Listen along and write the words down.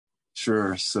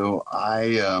Sure. So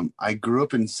I grew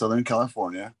up in Southern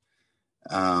California.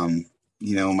 Um,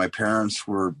 my parents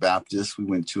were Baptist. We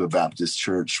went to a Baptist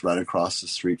church right across the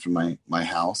street from my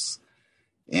house,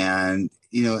 and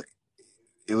it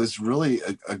was really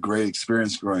a great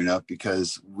experience growing up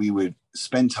because we would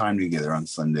spend time together on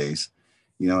Sundays.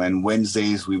 And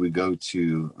Wednesdays we would go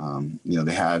to,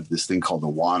 they had this thing called the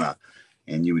Wana,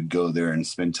 and you would go there and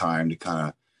spend time to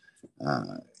kind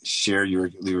of share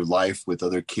your life with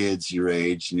other kids your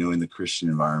age, in the Christian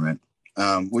environment,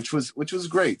 which was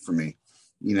great for me,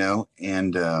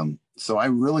 and so I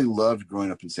really loved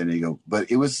growing up in San Diego,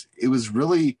 but it was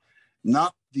really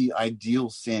not the ideal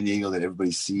San Diego that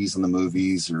everybody sees in the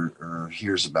movies or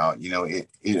hears about.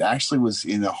 It actually was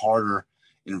in a harder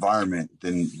environment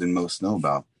than most know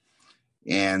about.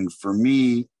 And for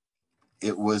me,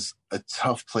 it was a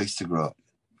tough place to grow up.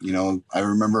 I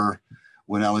remember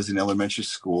when I was in elementary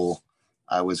school,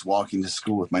 I was walking to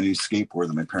school with my new skateboard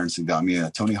that my parents had got me, a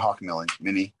Tony Hawk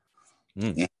Mini.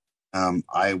 Mm. And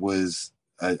I was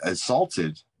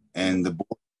assaulted and the board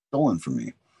was stolen from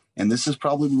me. And this is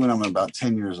probably when I'm about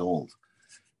 10 years old,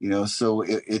 so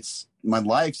it's my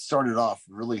life started off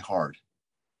really hard,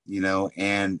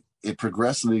 and it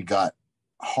progressively got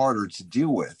harder to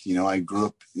deal with. I grew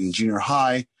up in junior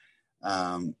high.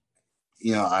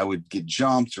 I would get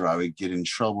jumped, or I would get in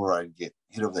trouble, or I'd get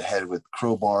hit over the head with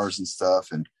crowbars and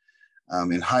stuff. And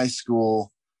in high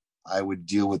school, I would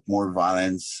deal with more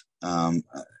violence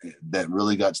that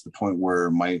really got to the point where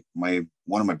one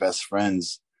of my best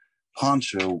friends,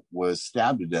 Poncho, was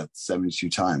stabbed to death 72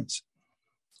 times.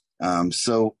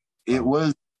 So it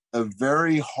was a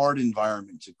very hard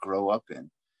environment to grow up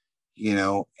in,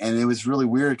 and it was really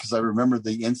weird because I remember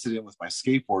the incident with my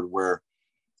skateboard where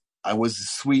I was a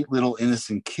sweet little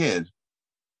innocent kid.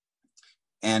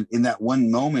 And in that one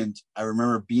moment, I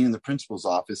remember being in the principal's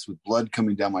office with blood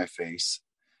coming down my face,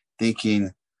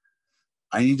 thinking,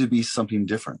 I need to be something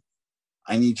different.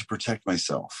 I need to protect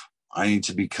myself. I need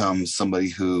to become somebody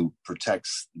who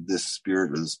protects this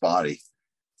spirit or this body,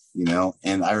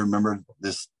 and I remember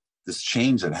this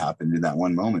change that happened in that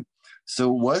one moment.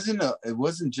 So it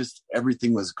wasn't just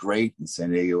everything was great in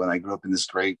San Diego. And I grew up in this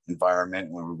great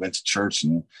environment where we went to church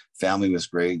and family was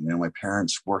great. My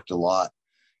parents worked a lot.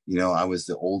 I was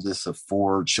the oldest of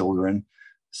 4 children.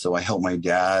 So I helped my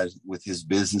dad with his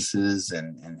businesses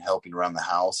and helping around the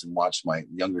house and watched my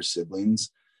younger siblings.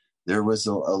 There was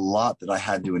a lot that I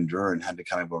had to endure and had to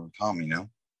kind of overcome,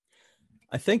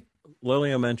 I think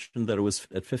Lilio mentioned that it was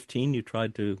at 15 you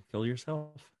tried to kill yourself.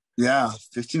 Yeah,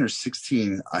 15 or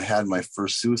 16, I had my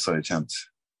first suicide attempt,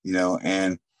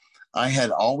 and I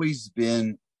had always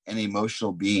been an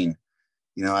emotional being.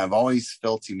 I've always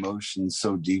felt emotions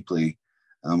so deeply.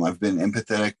 I've been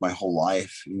empathetic my whole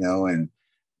life, and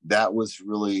that was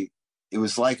really, it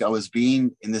was like I was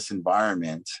being in this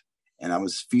environment and I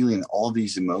was feeling all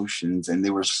these emotions and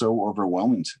they were so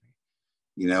overwhelming to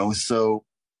me, So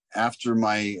after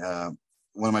one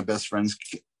of my best friends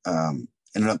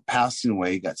ended up passing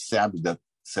away, got stabbed to death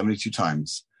 72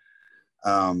 times,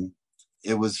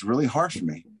 it was really hard for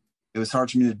me. It was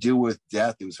hard for me to deal with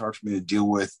death. It was hard for me to deal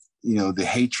with, the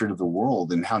hatred of the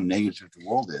world and how negative the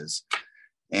world is.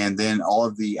 And then all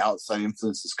of the outside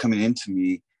influences coming into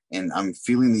me and I'm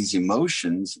feeling these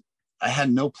emotions. I had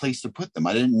no place to put them.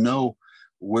 I didn't know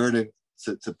where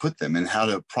to put them and how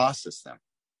to process them.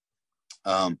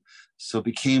 So it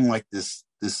became like this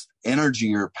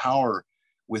energy or power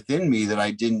within me that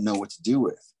I didn't know what to do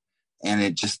with. And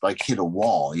it just like hit a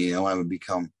wall, I would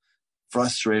become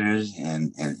frustrated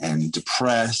and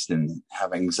depressed and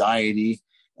have anxiety.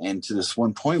 And to this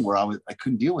one point where I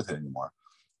couldn't deal with it anymore.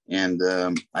 And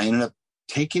I ended up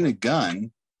taking a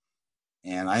gun,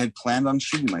 and I had planned on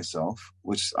shooting myself,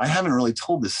 which I haven't really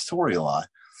told this story a lot.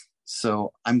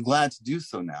 So I'm glad to do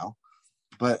so now.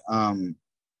 But,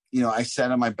 I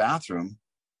sat in my bathroom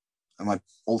in my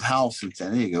old house in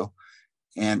San Diego,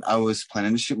 and I was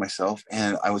planning to shoot myself,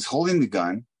 and I was holding the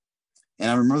gun,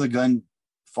 and I remember the gun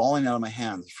falling out of my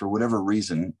hands for whatever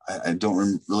reason. I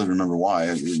don't really remember why.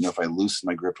 I didn't know if I loosened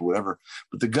my grip or whatever,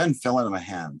 but the gun fell out of my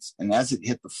hands. And as it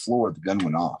hit the floor, the gun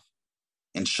went off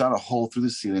and shot a hole through the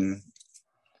ceiling.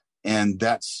 And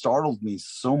that startled me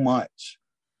so much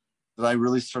that I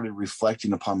really started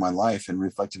reflecting upon my life and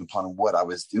reflecting upon what I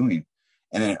was doing.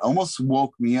 And it almost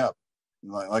woke me up,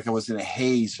 like I was in a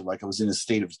haze, or like I was in a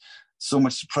state of so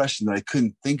much depression that I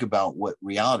couldn't think about what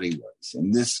reality was.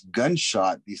 And this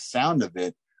gunshot, the sound of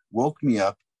it, woke me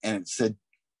up, and it said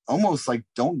almost like,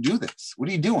 don't do this. What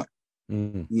are you doing?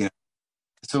 Mm-hmm.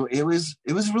 So it was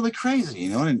really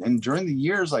crazy, and during the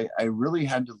years, I really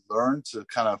had to learn to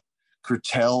kind of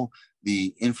curtail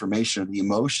the information or the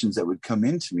emotions that would come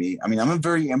into me. I mean, I'm a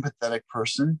very empathetic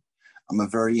person. I'm a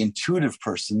very intuitive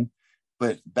person,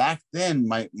 but back then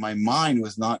my mind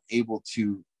was not able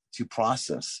to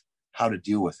process how to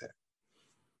deal with it.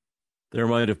 There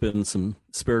might have been some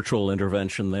spiritual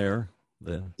intervention there.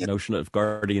 The notion of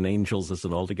guardian angels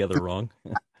isn't altogether wrong.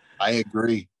 I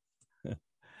agree.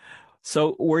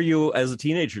 So were you, as a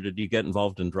teenager, did you get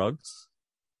involved in drugs?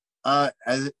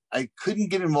 As I couldn't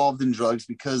get involved in drugs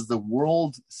because the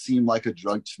world seemed like a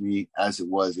drug to me as it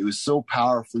was. It was so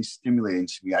powerfully stimulating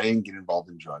to me. I didn't get involved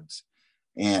in drugs.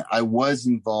 And I was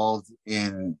involved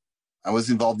in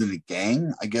a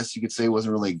gang. I guess you could say it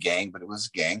wasn't really a gang, but it was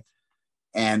a gang.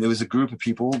 And it was a group of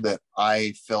people that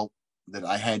I felt that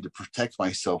I had to protect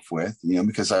myself with,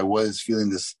 because I was feeling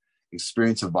this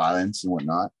experience of violence and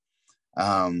whatnot.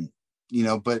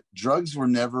 But drugs were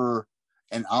never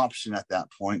an option at that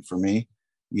point for me.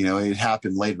 It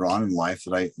happened later on in life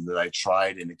that I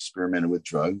tried and experimented with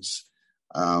drugs.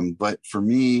 But for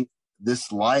me,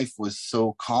 this life was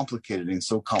so complicated and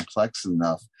so complex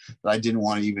enough that I didn't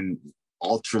want to even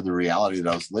alter the reality that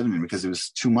I was living in because it was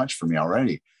too much for me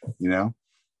already,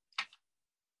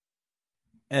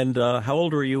 And how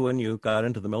old were you when you got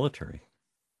into the military?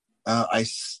 I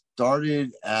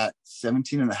started at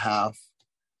 17 and a half,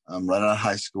 right out of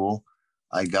high school.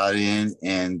 I got in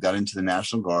and got into the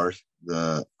National Guard,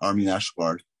 the Army National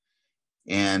Guard.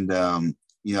 And,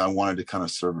 I wanted to kind of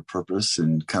serve a purpose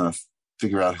and kind of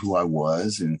figure out who I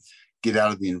was and get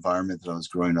out of the environment that I was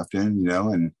growing up in,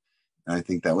 and I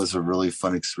think that was a really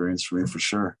fun experience for me for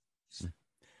sure.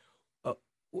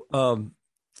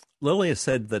 Lilia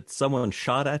said that someone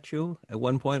shot at you at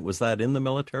one point. Was that in the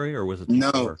military or was it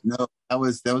before? No, that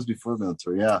was before the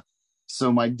military. Yeah.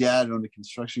 So my dad owned a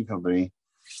construction company.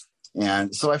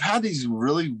 And so I've had these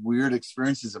really weird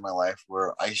experiences in my life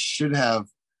where I should have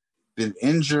been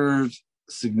injured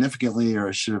significantly, or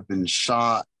I should have been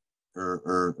shot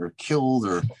or killed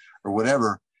or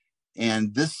whatever.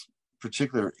 And this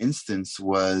particular instance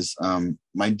was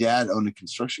my dad owned a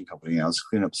construction company. And I was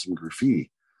cleaning up some graffiti.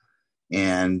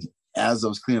 And as I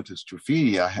was cleaning up this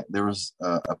graffiti, there was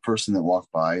a person that walked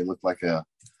by. It looked like a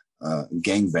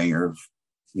gangbanger.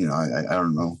 I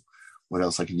don't know what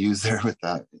else I could use there with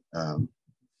that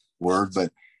word,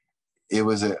 but it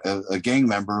was a gang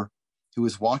member who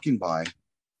was walking by.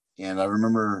 And I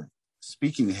remember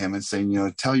speaking to him and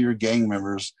saying, tell your gang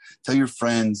members, tell your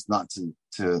friends not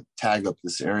to tag up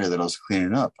this area that I was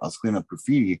cleaning up. I was cleaning up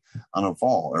graffiti on a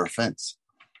wall or a fence.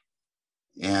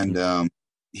 And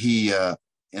he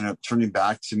ended up turning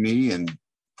back to me and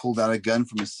pulled out a gun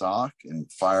from his sock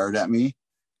and fired at me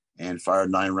and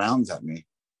fired 9 rounds at me.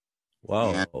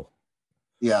 Wow. And,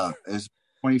 yeah, it was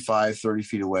 25, 30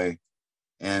 feet away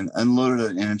and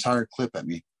unloaded an entire clip at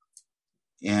me.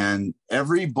 And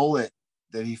every bullet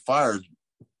that he fired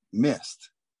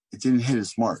missed. It didn't hit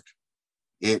his mark.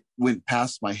 It went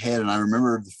past my head, and I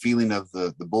remember the feeling of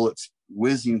the bullets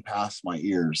whizzing past my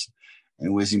ears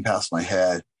and whizzing past my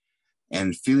head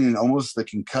and feeling almost the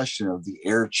concussion of the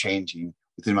air changing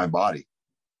within my body,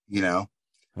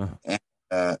 Uh-huh.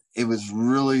 And it was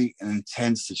really an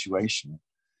intense situation,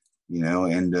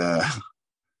 and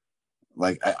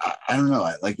like, I don't know,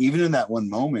 like even in that one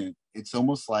moment, it's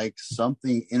almost like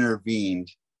something intervened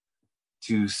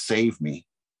to save me.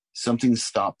 Something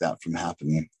stopped that from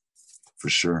happening, for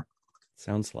sure.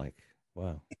 Sounds like,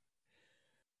 wow.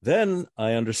 Then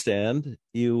I understand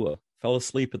you fell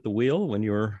asleep at the wheel when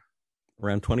you were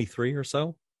around 23 or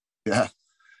so? Yeah.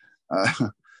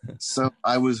 So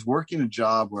I was working a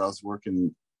job where I was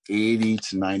working 80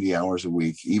 to 90 hours a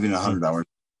week, even 100 hours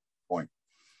at point.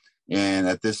 And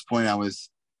at this point, I was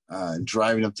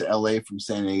driving up to LA from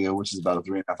San Diego, which is about a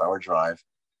 3.5 hour drive,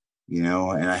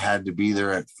 and I had to be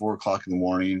there at 4 o'clock in the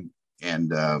morning.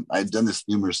 And I had done this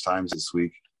numerous times this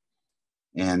week.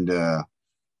 And I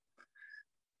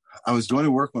was going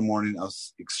to work one morning. I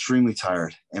was extremely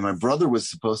tired. And my brother was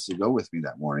supposed to go with me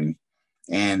that morning.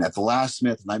 And at the last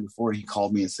minute, the night before, he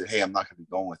called me and said, "Hey, I'm not going to be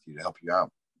going with you to help you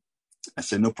out." I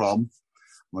said, "No problem.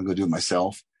 I'm going to go do it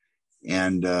myself."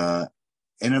 And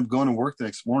ended up going to work the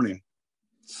next morning,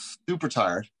 super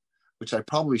tired, which I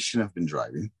probably shouldn't have been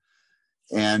driving.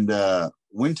 And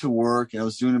went to work, and I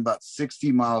was doing about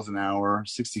 60 miles an hour,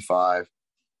 65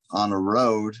 on a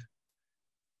road.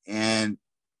 And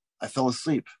I fell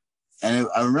asleep. And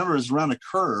I remember it was around a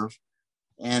curve.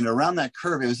 And around that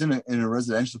curve, it was in a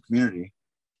residential community.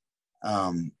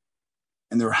 And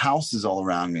there were houses all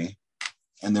around me.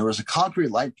 And there was a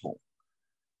concrete light pole.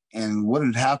 And what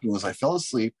had happened was I fell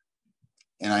asleep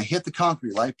and I hit the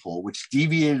concrete light pole, which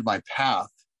deviated my path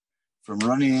from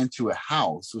running into a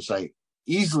house, which I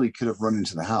easily could have run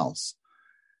into the house,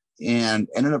 and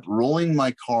ended up rolling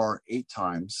my car 8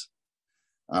 times,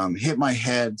 hit my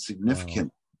head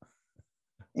significantly,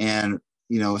 and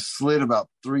slid about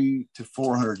 300 to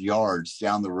 400 yards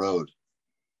down the road.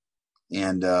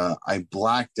 And I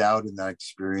blacked out in that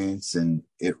experience, and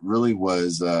it really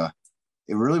was a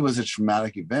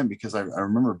traumatic event, because I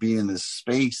remember being in this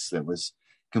space that was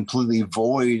completely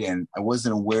void, and I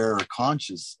wasn't aware or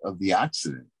conscious of the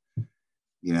accident,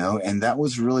 and that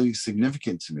was really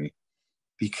significant to me,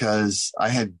 because I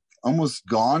had almost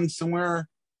gone somewhere,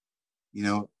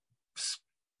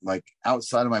 like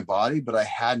outside of my body, but I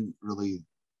hadn't really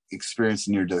experienced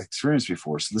a near-death experience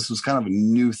before. So this was kind of a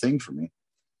new thing for me.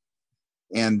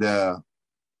 And, I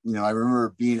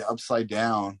remember being upside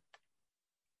down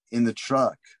in the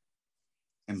truck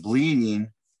and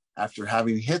bleeding after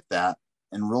having hit that,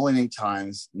 and rolling 8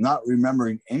 times, not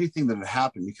remembering anything that had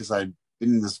happened, because I'd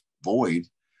been in this void,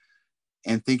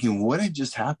 and thinking, what had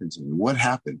just happened to me? What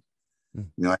happened?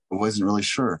 I wasn't really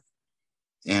sure.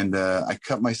 And I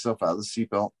cut myself out of the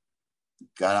seatbelt,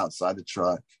 got outside the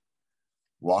truck,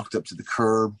 walked up to the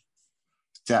curb,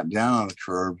 sat down on the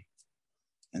curb,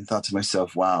 and thought to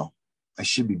myself, wow, I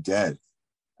should be dead.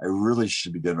 I really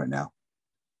should be dead right now.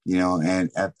 And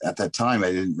at that time,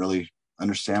 I didn't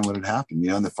understand what had happened.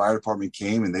 And the fire department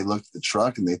came, and they looked at the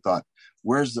truck, and they thought,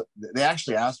 they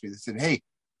actually asked me, they said, hey,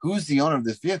 who's the owner of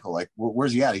this vehicle? Like,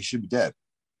 where's he at? He should be dead.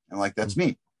 I'm like, that's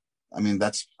me. I mean,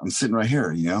 I'm sitting right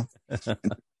here,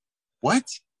 What?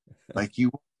 Like,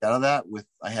 you out of that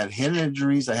I had head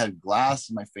injuries. I had glass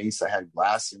in my face. I had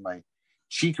glass in my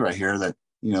cheek right here that,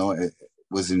 it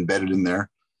was embedded in there.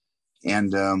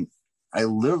 And I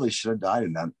literally should have died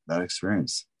in that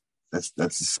experience. That's the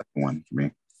second one for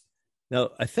me.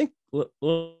 Now, I think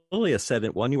Lilia said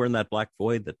it when you were in that black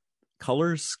void that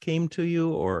colors came to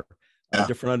you, or a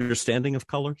different understanding of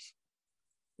colors.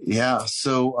 Yeah.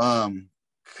 So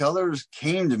colors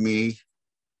came to me.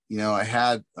 I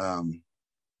had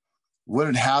what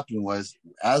had happened was,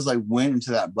 as I went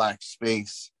into that black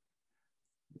space,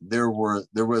 it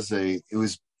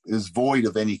was void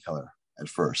of any color at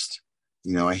first.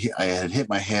 I had hit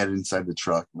my head inside the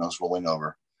truck when I was rolling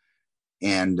over,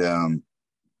 and the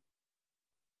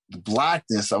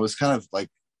blackness, I was kind of like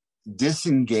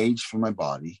disengaged from my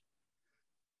body.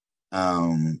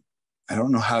 I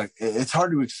don't know it's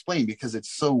hard to explain, because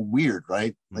it's so weird,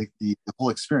 right? Like the whole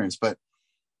experience. But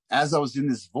as I was in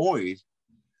this void,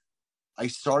 I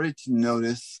started to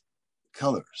notice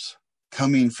colors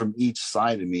coming from each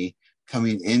side of me,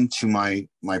 coming into my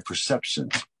perception,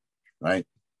 right?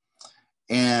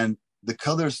 And the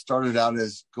colors started out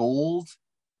as gold,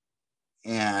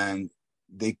 and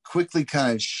they quickly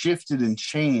kind of shifted and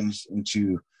changed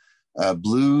into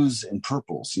blues and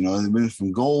purples. They went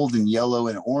from gold and yellow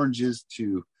and oranges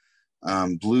to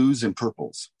blues and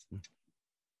purples.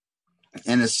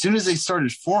 And as soon as they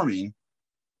started forming,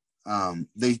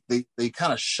 they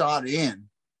kind of shot in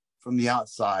from the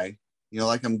outside,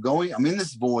 like I'm in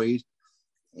this void,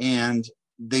 and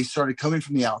they started coming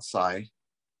from the outside,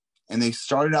 and they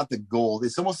started out the gold.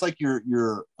 It's almost like your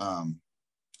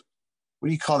what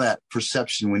do you call that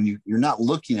perception when you're not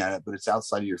looking at it, but it's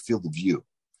outside of your field of view,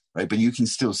 right? But you can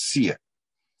still see it,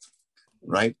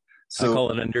 right? So I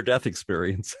call it a near-death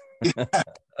experience. Yeah,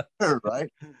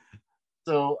 right?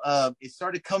 So it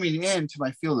started coming into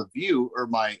my field of view, or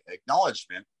my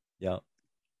acknowledgement. Yeah.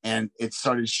 And it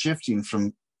started shifting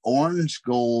from orange,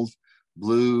 gold,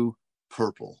 blue,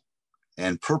 purple.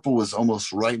 And purple was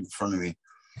almost right in front of me.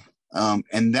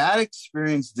 And that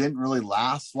experience didn't really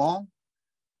last long.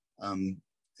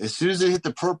 As soon as it hit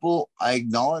the purple, I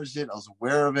acknowledged it. I was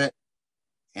aware of it.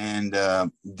 And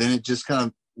then it just kind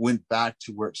of went back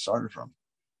to where it started from.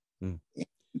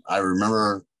 I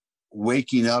remember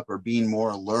waking up, or being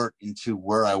more alert into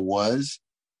where I was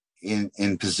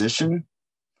in position.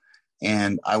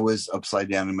 And I was upside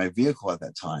down in my vehicle at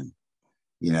that time,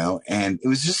 and it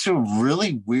was just a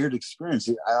really weird experience.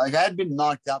 I had been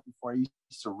knocked out before. I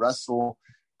used to wrestle,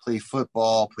 play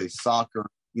football, play soccer,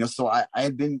 so I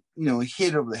had been,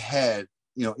 hit over the head,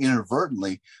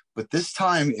 inadvertently, but this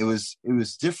time it was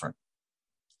different.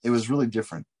 It was really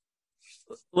different.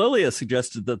 Lilia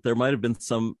suggested that there might have been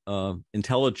some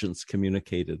intelligence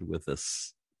communicated with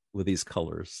these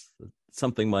colors.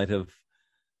 Something might have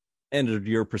entered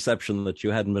your perception that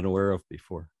you hadn't been aware of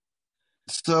before.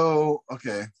 So,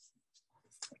 okay.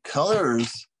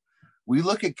 Colors, we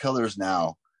look at colors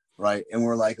now, right? And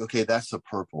we're like, okay, that's a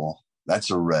purple, that's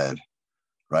a red,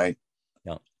 right?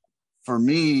 Yeah. For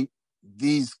me,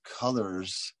 these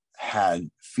colors had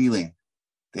feeling.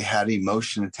 They had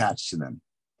emotion attached to them,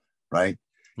 right?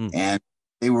 And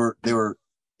they were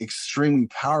extremely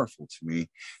powerful to me,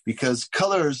 because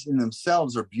colors in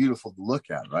themselves are beautiful to look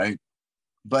at, right?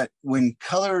 But when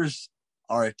colors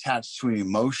are attached to an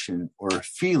emotion or a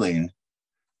feeling,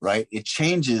 right, it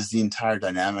changes the entire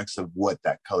dynamics of what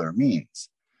that color means.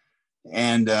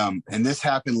 And this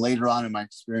happened later on in my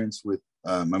experience with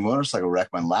my motorcycle wreck,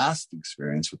 my last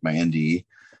experience with my NDE.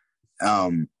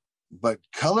 But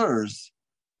colors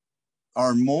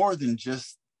are more than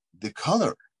just the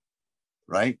color,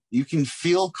 right? You can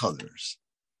feel colors.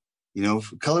 You know,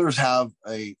 colors have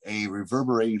a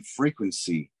reverberating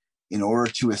frequency in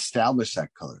order to establish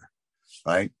that color,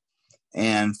 right?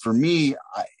 And for me,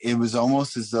 it was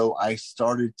almost as though I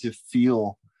started to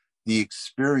feel the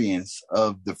experience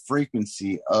of the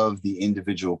frequency of the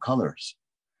individual colors,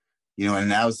 you know,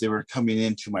 and as they were coming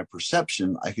into my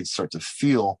perception, I could start to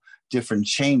feel different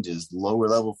changes. Lower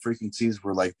level frequencies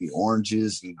were like the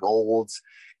oranges and golds.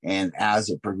 And as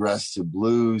it progressed to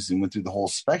blues and went through the whole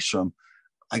spectrum,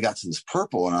 I got to this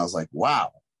purple, and I was like,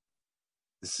 wow,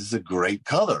 this is a great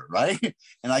color, right?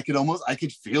 And I could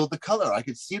feel the color. I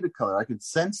could see the color. I could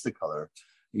sense the color,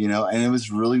 you know, and it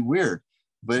was really weird.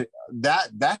 But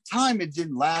that time, it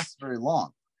didn't last very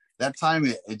long. That time,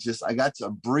 I got a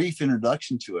brief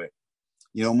introduction to it,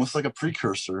 you know, almost like a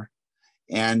precursor.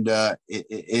 And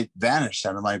it vanished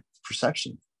out of my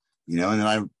perception, you know, and then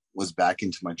I was back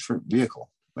into my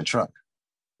my truck.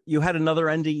 You had another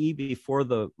NDE before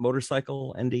the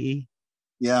motorcycle NDE?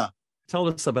 Yeah. Tell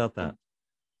us about that.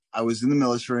 I was in the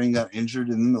military and got injured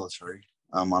in the military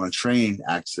on a train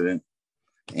accident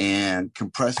and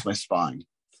compressed my spine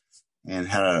and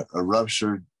had a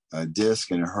ruptured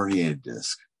disc and a herniated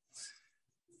disc.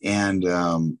 And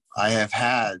I have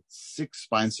had 6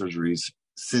 spine surgeries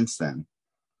since then.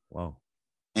 Wow.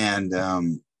 And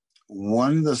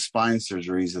one of the spine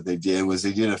surgeries that they did was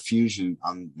they did a fusion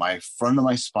on my front of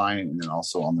my spine and then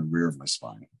also on the rear of my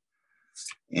spine.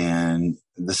 And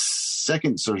the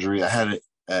second surgery, I had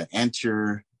an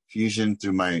anterior fusion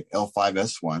through my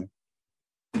L5S1,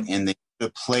 and they put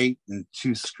a plate and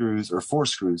 2 screws or 4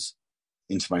 screws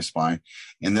into my spine.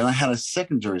 And then I had a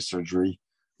secondary surgery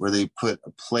where they put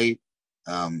a plate,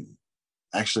 4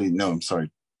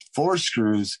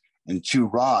 screws and 2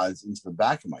 rods into the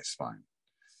back of my spine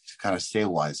to kind of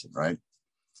stabilize it, right?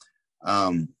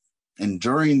 And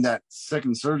during that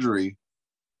second surgery,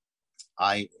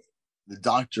 the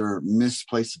doctor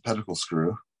misplaced the pedicle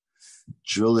screw,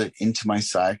 drilled it into my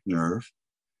sciatic nerve,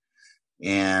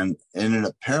 and ended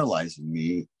up paralyzing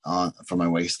me from my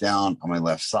waist down on my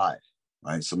left side,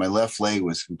 right? So my left leg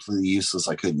was completely useless.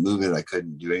 I couldn't move it. I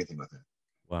couldn't do anything with it.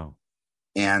 Wow.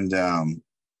 And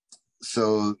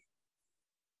so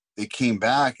they came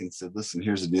back and said, listen,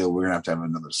 here's the deal. We're going to have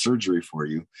another surgery for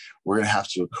you. We're going to have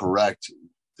to correct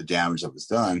the damage that was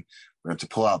done. We're going to have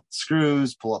to pull out the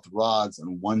screws, pull out the rods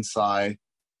on one side,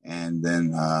 and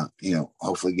then,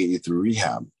 hopefully get you through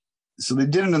rehab. So they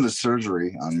did another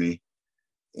surgery on me.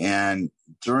 And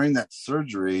during that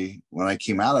surgery, when I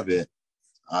came out of it,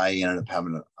 I ended up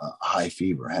having a high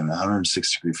fever, having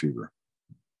 106-degree fever.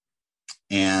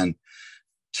 And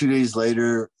 2 days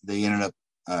later, they ended up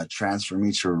transferring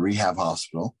me to a rehab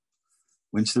hospital.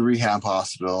 Went to the rehab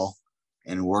hospital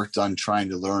and worked on trying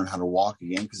to learn how to walk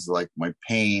again, because like my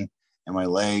pain and my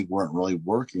leg weren't really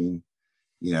working.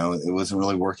 You know, it wasn't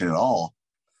really working at all.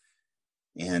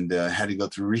 And had to go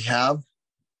through rehab.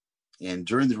 And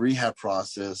during the rehab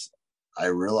process, I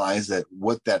realized that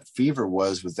what that fever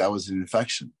was that was an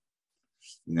infection,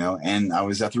 you know, and I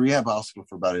was at the rehab hospital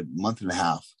for about a month and a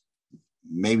half,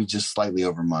 maybe just slightly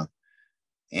over a month.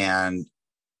 And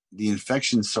the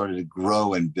infection started to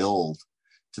grow and build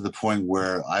to the point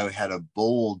where I had a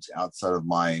bulge outside of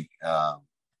my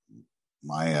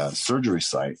surgery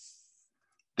site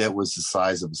that was the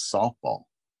size of a softball.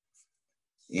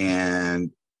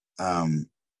 And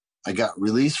I got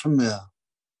released from the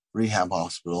rehab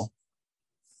hospital.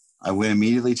 I went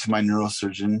immediately to my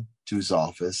neurosurgeon, to his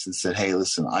office, and said, hey,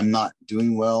 listen, I'm not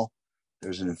doing well.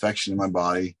 There's an infection in my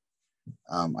body.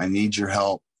 I need your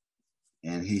help.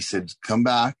 And he said, come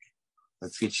back.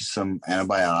 Let's get you some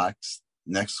antibiotics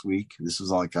next week. This was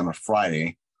like on a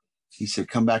Friday. He said,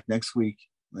 come back next week.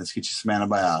 Let's get you some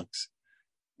antibiotics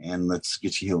and let's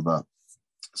get you healed up.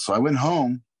 So I went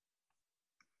home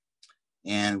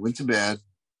and went to bed.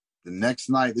 The next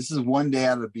night, this is one day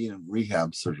out of being in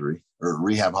rehab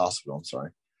hospital, I'm sorry.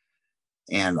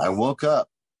 And I woke up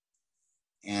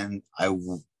and I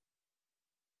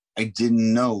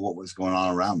didn't know what was going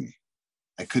on around me.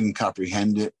 I couldn't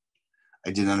comprehend it. I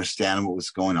didn't understand what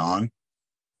was going on.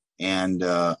 And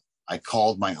I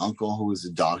called my uncle, who was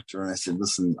a doctor, and I said,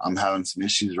 listen, I'm having some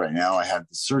issues right now. I had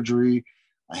the surgery.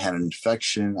 I had an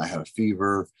infection. I had a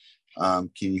fever.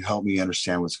 Can you help me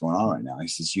understand what's going on right now? He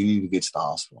says, you need to get to the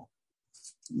hospital.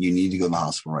 You need to go to the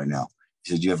hospital right now.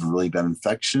 He said, you have a really bad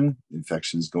infection. The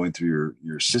infection is going through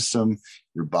your system,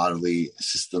 your bodily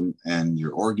system, and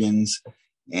your organs.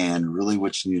 And really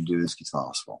what you need to do is get to the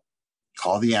hospital.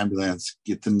 Call the ambulance,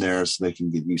 get them there so they can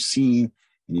get you seen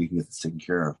and you can get this taken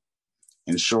care of.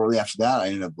 And shortly after that, I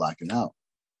ended up blacking out.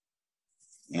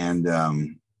 And I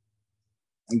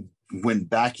went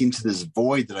back into this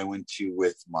void that I went to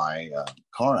with my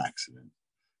car accident.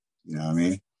 You know what I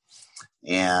mean?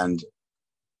 And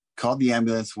called the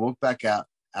ambulance, woke back out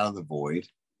of the void.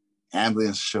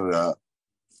 Ambulance showed up,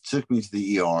 took me to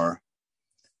the ER,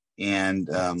 and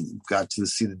got to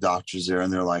see the doctors there.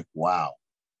 And they're like, wow,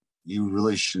 you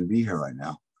really shouldn't be here right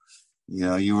now. You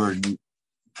know, you were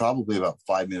probably about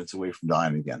 5 minutes away from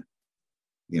dying again.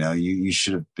 You know, you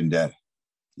should have been dead.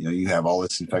 You know, you have all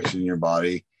this infection in your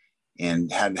body,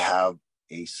 and had to have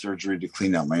a surgery to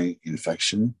clean out my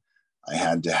infection. I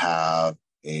had to have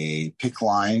a PICC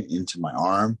line into my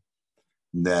arm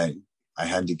that I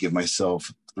had to give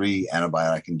myself 3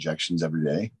 antibiotic injections every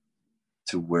day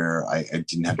to where I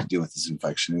didn't have to deal with this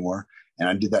infection anymore. And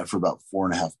I did that for about 4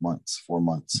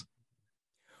 months.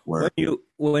 Where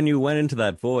when you went into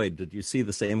that void, did you see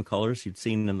the same colors you'd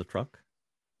seen in the truck?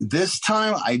 This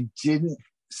time I didn't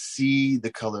see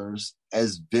the colors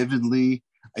as vividly.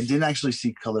 I didn't actually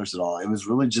see colors at all. It was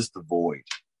really just the void,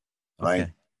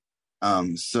 right?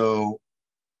 Okay. So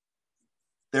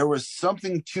there was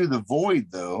something to the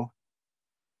void, though,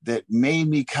 that made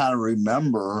me kind of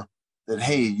remember that,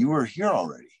 hey, you were here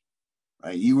already,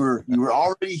 right? You were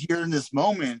already here in this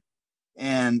moment,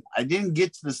 and I didn't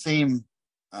get to the same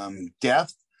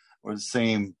depth or the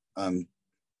same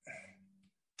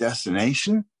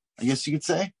destination, I guess you could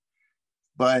say,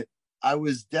 but I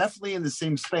was definitely in the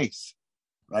same space,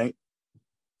 right?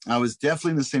 I was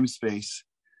definitely in the same space,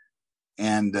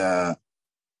 and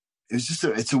it's just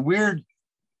it's a weird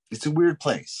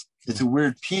place. It's a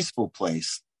weird, peaceful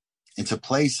place. It's a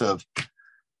place of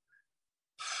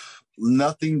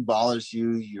nothing bothers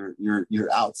you.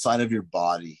 You're outside of your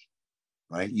body,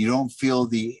 right? You don't feel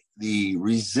the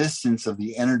resistance of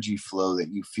the energy flow that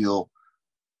you feel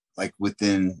like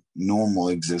within normal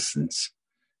existence.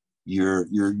 Your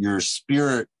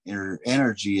spirit, your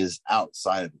energy is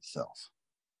outside of itself.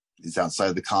 It's outside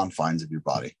of the confines of your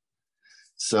body.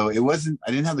 So I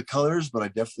didn't have the colors, but I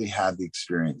definitely had the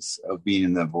experience of being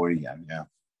in that void again. Yeah.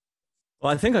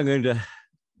 Well, I think I'm going to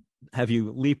have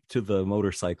you leap to the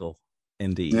motorcycle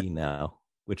NDE now,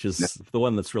 which is the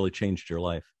one that's really changed your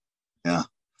life. Yeah.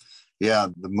 Yeah.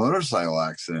 The motorcycle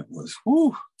accident was,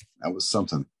 that was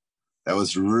something. That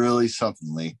was really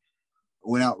something, Lee. I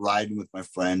went out riding with my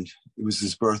friend. It was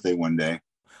his birthday one day.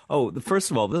 Oh, first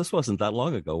of all, this wasn't that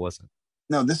long ago, was it?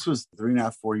 No, this was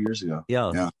 3.5, 4 years ago.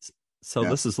 Yeah. So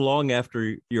this is long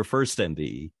after your first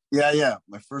NDE. Yeah.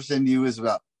 My first NDE was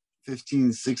about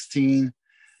 15, 16,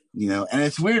 you know, and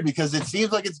it's weird because it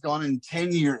seems like it's gone in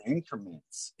 10-year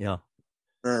increments. Yeah.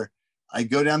 Where I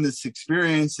go down this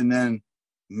experience and then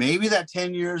maybe that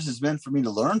 10 years is meant for me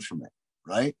to learn from it,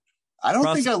 right? I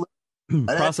don't think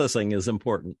processing is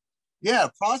important. Yeah,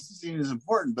 processing is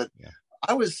important, but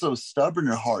I was so stubborn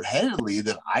and hard-headedly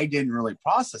that I didn't really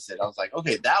process it. I was like,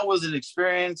 okay, that was an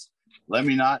experience. Let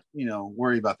me not,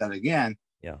 worry about that again.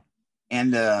 Yeah.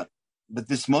 And, but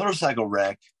this motorcycle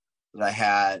wreck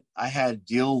that I had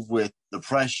deal with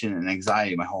depression and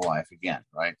anxiety my whole life again.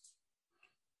 Right.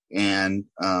 And,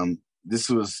 this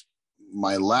was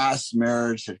my last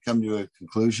marriage had come to a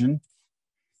conclusion,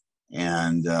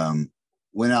 and,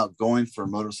 went out going for a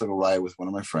motorcycle ride with one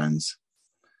of my friends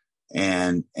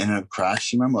and ended up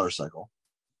crashing my motorcycle.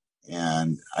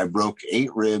 And I broke 8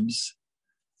 ribs.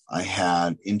 I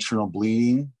had internal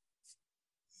bleeding,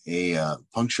 a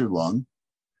punctured lung,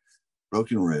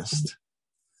 broken wrist.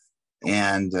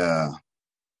 And I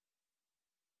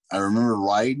remember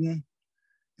riding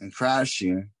and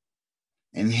crashing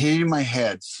and hitting my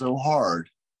head so hard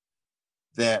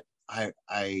that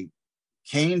I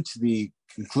came to the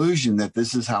conclusion that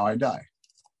this is how I die.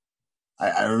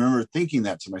 I remember thinking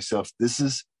that to myself, this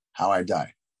is how I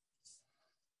die.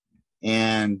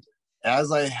 And as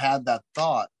I had that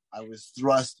thought, I was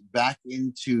thrust back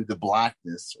into the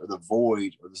blackness or the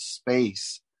void or the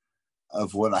space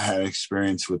of what I had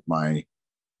experienced with my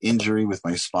injury with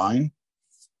my spine.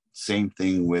 Same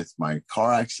thing with my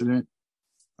car accident,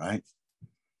 right?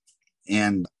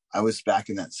 And I was back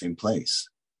in that same place.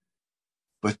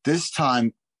 But this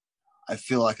time, I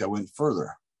feel like I went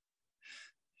further.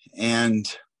 And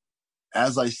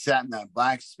as I sat in that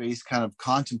black space, kind of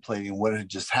contemplating what had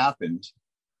just happened,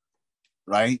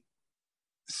 right?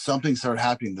 something started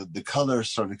happening. The colors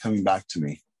started coming back to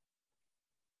me,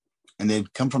 and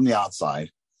they'd come from the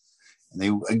outside. And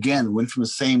they, again, went from the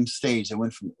same stage. They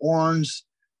went from orange,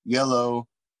 yellow,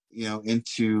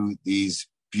 into these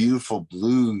beautiful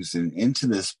blues and into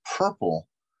this purple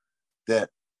that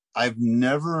I've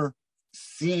never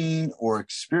seen or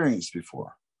experienced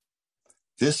before.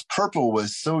 This purple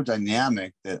was so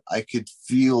dynamic that I could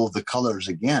feel the colors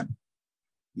again,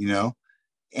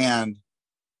 and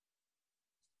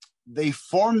they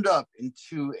formed up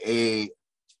into a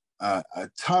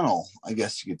tunnel, I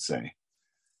guess you could say.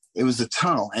 It was a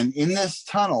tunnel. And in this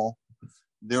tunnel,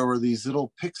 there were these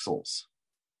little pixels.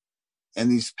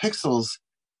 And these pixels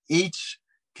each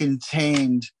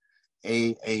contained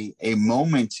a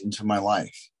moment into my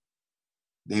life.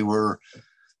 They were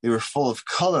full of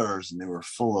colors, and they were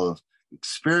full of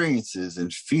experiences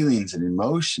and feelings and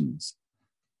emotions.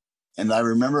 And I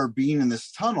remember being in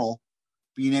this tunnel,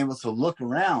 being able to look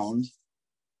around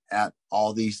at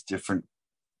all these different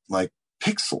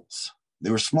pixels.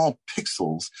 There were small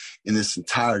pixels in this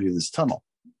entirety of this tunnel.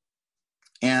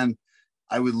 And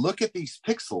I would look at these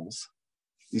pixels,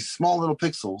 these small little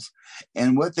pixels,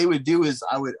 and what they would do is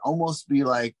I would almost be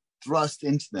thrust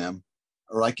into them,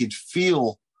 or I could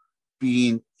feel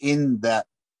being in that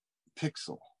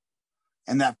pixel.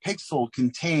 And that pixel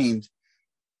contained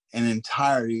an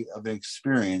entirety of an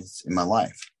experience in my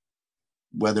life,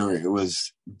 whether it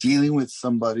was dealing with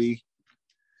somebody,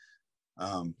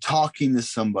 talking to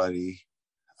somebody,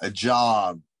 a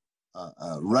job,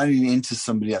 running into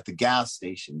somebody at the gas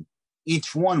station.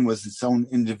 Each one was its own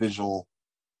individual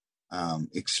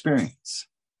experience.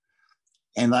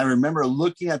 And I remember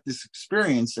looking at this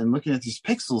experience and looking at these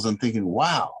pixels and thinking,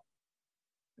 wow,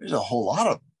 there's a whole lot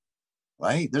of them,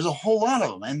 right? There's a whole lot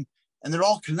of them. And they're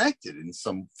all connected in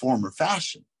some form or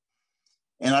fashion.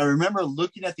 And I remember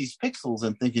looking at these pixels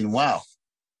and thinking, wow,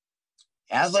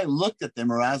 as I looked at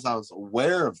them, or as I was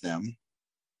aware of them,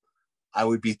 I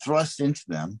would be thrust into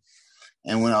them.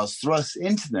 And when I was thrust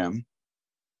into them,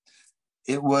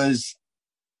 it was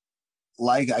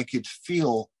like I could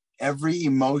feel every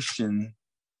emotion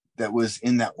that was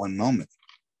in that one moment.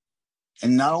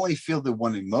 And not only feel the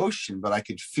one emotion, but I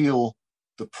could feel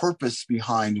the purpose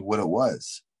behind what it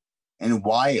was and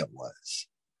why it was.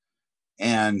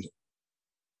 And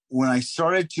when I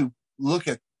started to look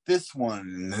at this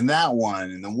one and that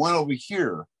one and the one over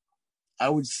here, I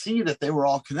would see that they were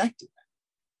all connected.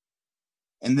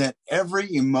 And that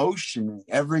every emotion,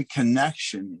 every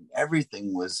connection,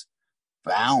 everything was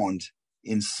bound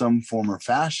in some form or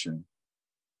fashion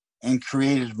and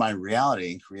created my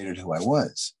reality and created who I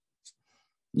was.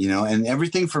 And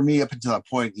everything for me up until that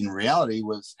point in reality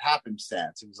was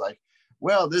happenstance. It was like,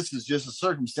 well, this is just a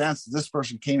circumstance that this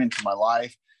person came into my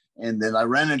life, and then I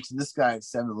ran into this guy at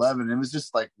 7-Eleven. It was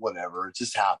just like, whatever, it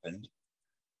just happened.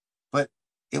 But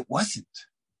it wasn't.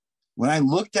 When I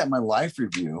looked at my life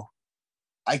review,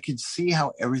 I could see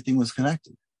how everything was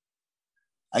connected.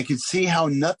 I could see how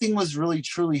nothing was really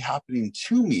truly happening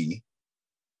to me,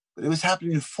 but it was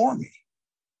happening for me.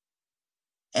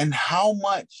 And how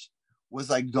much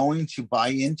was I going to buy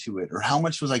into it, or how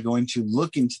much was I going to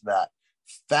look into that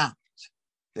fact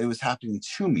that it was happening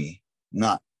to me,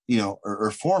 not,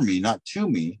 or for me, not to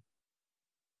me,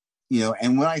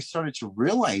 and when I started to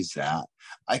realize that,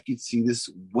 I could see this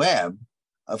web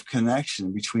of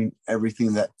connection between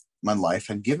everything that my life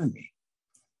had given me,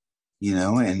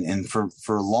 and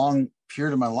for a long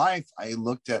period of my life, I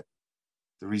looked at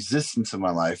the resistance of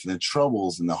my life and the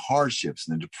troubles and the hardships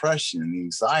and the depression and the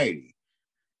anxiety.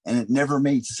 And it never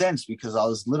made sense because I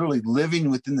was literally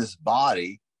living within this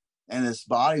body, and this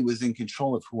body was in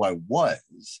control of who I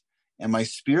was. And my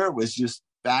spirit was just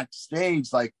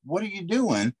backstage, like, what are you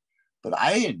doing? But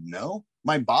I didn't know.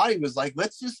 My body was like,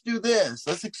 let's just do this.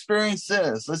 Let's experience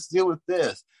this. Let's deal with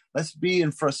this. Let's be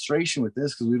in frustration with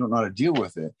this because we don't know how to deal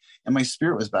with it. And my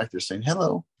spirit was back there saying,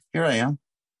 hello, here I am.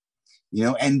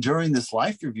 And during this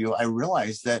life review, I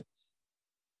realized that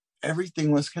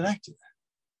everything was connected.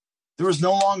 There was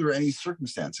no longer any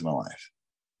circumstance in my life.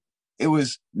 It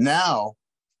was now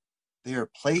they are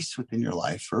placed within your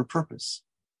life for a purpose.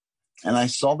 And I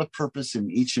saw the purpose in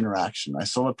each interaction. I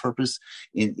saw the purpose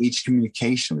in each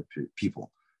communication with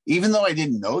people, even though I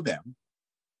didn't know them,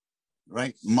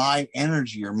 right? My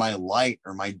energy or my light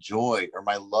or my joy or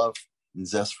my love and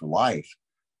zest for life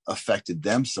affected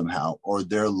them somehow, or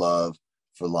their love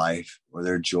for life or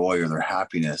their joy or their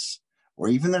happiness or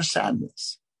even their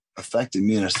sadness affected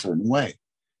me in a certain way.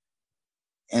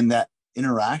 And that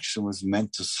interaction was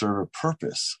meant to serve a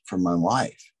purpose for my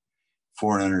life,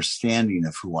 for an understanding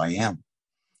of who I am,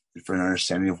 and for an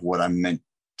understanding of what I'm meant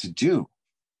to do.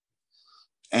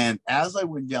 And as I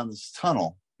went down this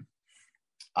tunnel,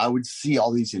 I would see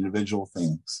all these individual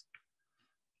things.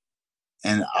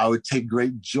 And I would take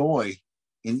great joy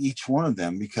in each one of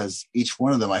them, because each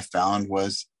one of them I found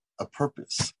was a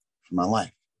purpose for my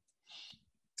life.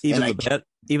 Even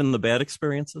the bad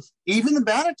experiences? Even the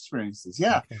bad experiences,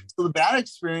 yeah. Okay. So the bad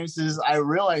experiences, I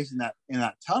realized in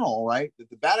that tunnel, right, that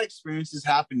the bad experiences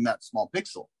happened in that small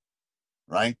pixel,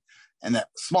 right? And that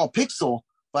small pixel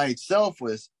by itself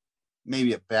was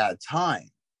maybe a bad time.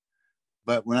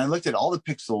 But when I looked at all the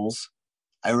pixels,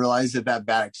 I realized that that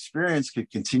bad experience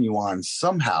could continue on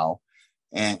somehow.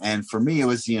 And for me, it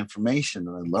was the information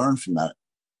that I learned from that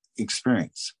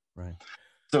experience. Right.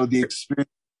 So the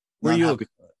experience.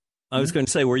 I was going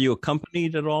to say, were you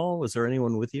accompanied at all? Was there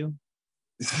anyone with you?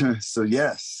 So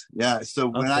yes. Yeah. So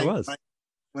when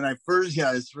I first,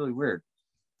 yeah, it's really weird.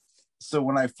 So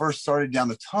when I first started down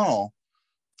the tunnel,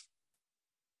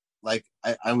 like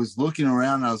I was looking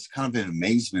around and I was kind of in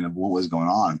amazement of what was going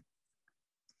on.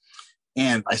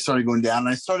 And I started going down and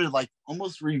I started like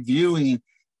almost reviewing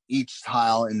each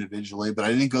tile individually, but I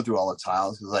didn't go through all the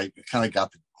tiles because I kind of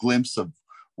got the glimpse of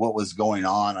what was going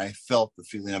on. I felt the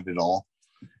feeling of it all.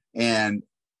 And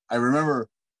I remember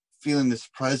feeling this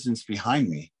presence behind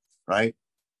me, right?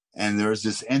 And there was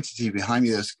this entity behind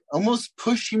me that was almost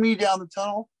pushing me down the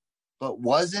tunnel, but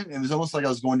wasn't. It was almost like I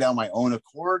was going down my own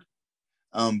accord.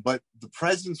 But the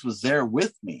presence was there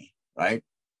with me, right?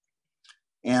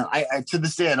 And I to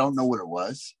this day, I don't know what it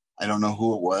was. I don't know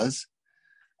who it was.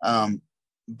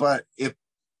 But it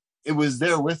was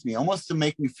there with me, almost to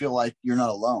make me feel like you're not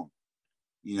alone.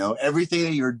 You know, everything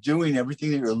that you're doing,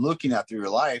 everything that you're looking at through your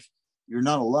life, you're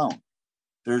not alone.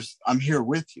 I'm here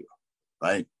with you,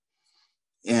 right?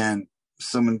 And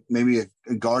someone, maybe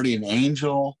a guardian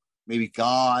angel, maybe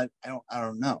God, I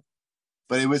don't know.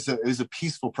 But it was a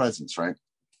peaceful presence, right?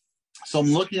 So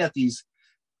I'm looking at these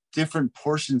different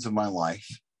portions of my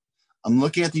life. I'm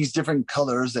looking at these different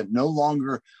colors that no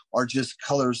longer are just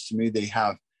colors to me. They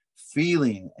have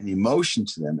feeling and emotion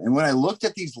to them. And when I looked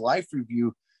at these life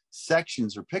review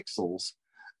sections or pixels,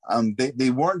 they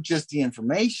weren't just the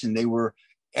information. They were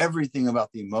everything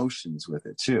about the emotions with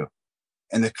it too.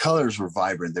 And the colors were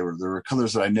vibrant. There were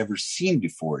colors that I'd never seen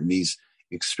before in these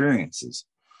experiences.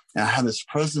 And I had this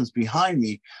presence behind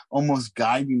me, almost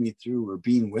guiding me through or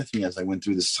being with me as I went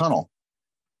through this tunnel.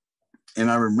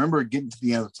 And I remember getting to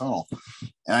the end of the tunnel.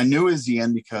 And I knew it was the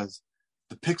end because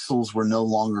the pixels were no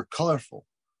longer colorful.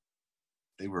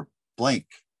 They were blank.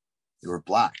 They were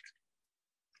black.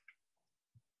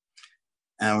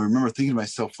 And I remember thinking to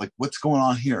myself, like, what's going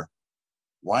on here?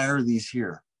 Why are these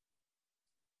here?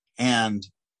 And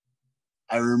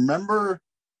I remember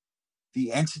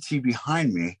the entity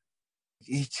behind me.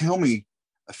 He told me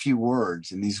a few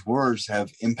words, and these words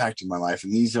have impacted my life.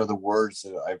 And these are the words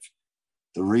that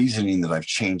the reasoning that I've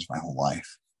changed my whole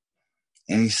life.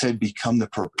 And he said, become the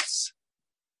purpose.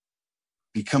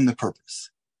 Become the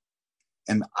purpose.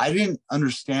 And I didn't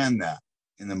understand that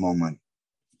in the moment.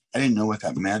 I didn't know what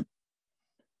that meant.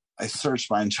 I searched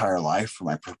my entire life for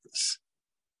my purpose,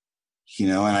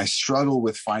 and I struggled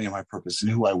with finding my purpose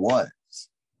and who I was.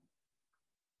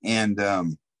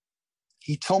 And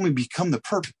he told me, become the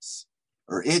purpose,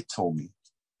 or it told me,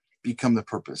 become the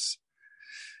purpose.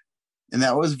 And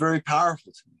that was very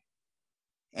powerful to me.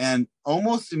 And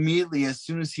almost immediately, as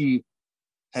soon as he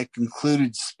had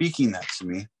concluded speaking that to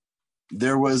me,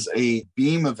 there was a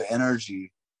beam of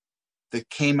energy that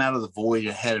came out of the void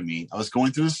ahead of me. I was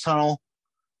going through this tunnel,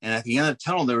 and at the end of the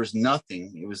tunnel, there was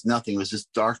nothing. It was nothing. It was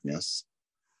just darkness.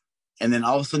 And then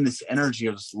all of a sudden, this energy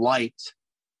of this light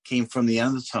came from the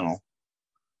end of the tunnel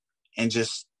and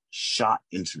just shot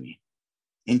into me,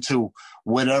 into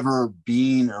whatever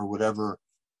being or whatever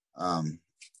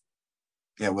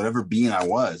being I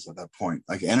was at that point.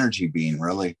 Like energy being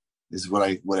really is what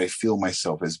I feel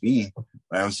myself as being.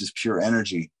 But I was just pure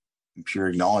energy and pure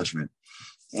acknowledgement.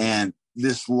 And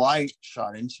this light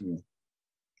shot into me.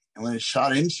 And when it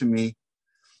shot into me,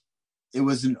 it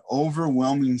was an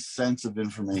overwhelming sense of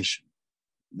information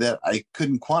that I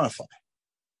couldn't quantify.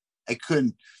 I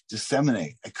couldn't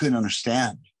disseminate. I couldn't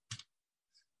understand.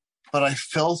 But I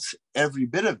felt every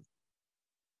bit of it.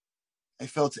 I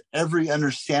felt every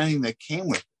understanding that came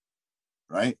with it,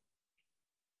 right?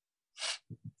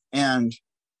 And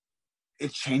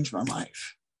it changed my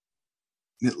life.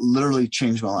 It literally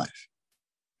changed my life.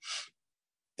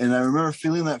 And I remember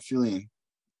feeling that feeling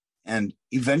and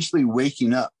eventually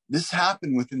waking up. This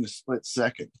happened within a split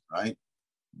second, right?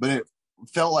 But it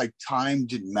felt like time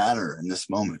didn't matter in this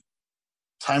moment.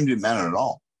 Time didn't matter at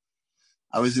all.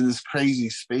 I was in this crazy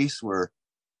space where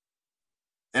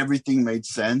everything made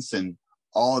sense and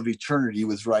all of eternity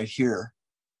was right here.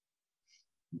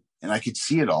 and I could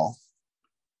see it all.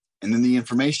 And then the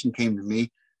information came to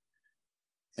me.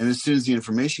 And as soon as the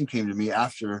information came to me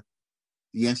after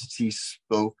the entity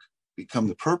spoke, become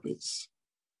the purpose,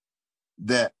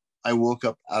 that I woke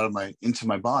up into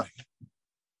my body.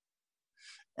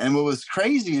 And what was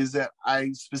crazy is that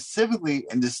I specifically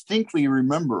and distinctly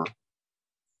remember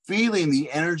feeling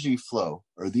the energy flow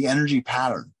or the energy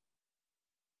pattern,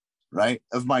 right,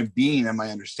 of my being and my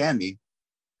understanding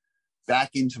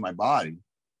back into my body,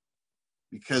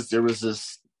 because there was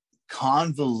this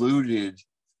convoluted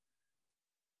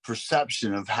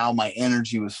perception of how my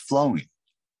energy was flowing.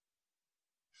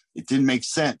 It didn't make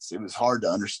sense. It was hard to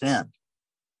understand.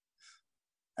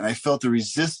 And I felt the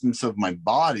resistance of my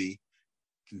body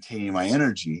containing my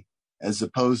energy, as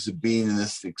opposed to being in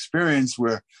this experience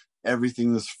where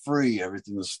everything was free,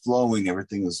 everything was flowing,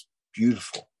 everything was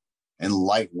beautiful and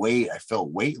lightweight. I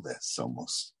felt weightless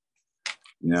almost,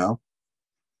 you know?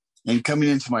 And coming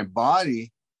into my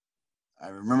body, I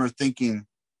remember thinking,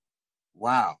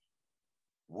 wow,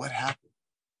 what happened?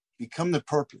 Become the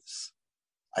purpose.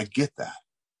 I get that.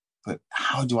 But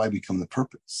how do I become the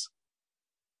purpose?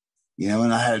 You know,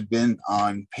 and I had been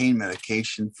on pain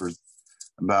medication for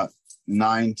about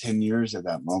 9-10 years at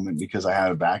that moment, because I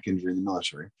had a back injury in the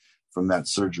military from that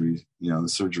surgery, you know, the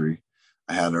surgery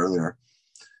I had earlier.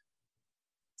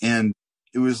 And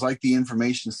it was like the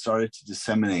information started to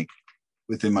disseminate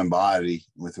within my body,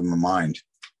 within my mind,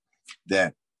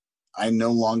 that I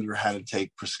no longer had to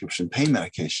take prescription pain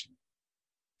medication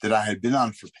that I had been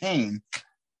on for pain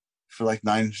for like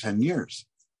 9 or 10 years.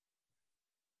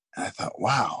 And I thought,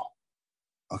 wow,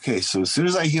 okay, so as soon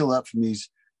as I heal up from these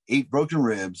 8 broken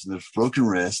ribs and the broken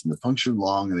wrist and the punctured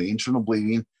lung and the internal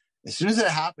bleeding, as soon as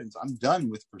that happens, I'm done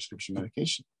with prescription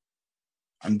medication.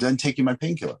 I'm done taking my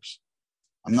painkillers.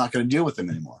 I'm not going to deal with them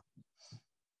anymore.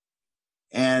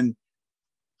 And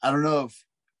I don't know if,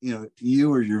 you know,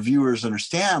 you or your viewers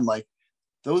understand, like,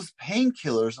 those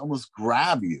painkillers almost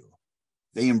grab you.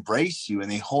 They embrace you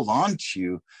and they hold on to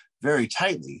you very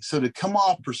tightly. So to come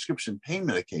off prescription pain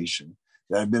medication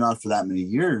that I've been on for that many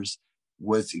years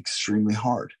was extremely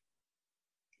hard.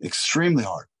 Extremely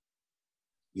hard.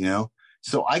 You know?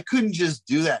 So I couldn't just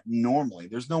do that normally.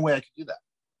 There's no way I could do that.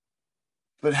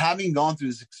 But having gone through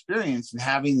this experience and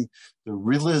having the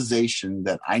realization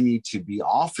that I need to be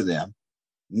off of them,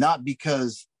 not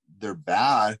because they're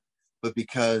bad, but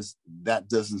because that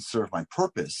doesn't serve my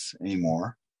purpose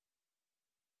anymore,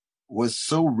 was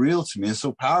so real to me and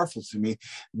so powerful to me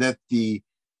that the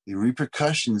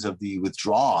repercussions of the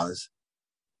withdrawals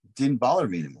didn't bother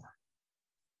me anymore.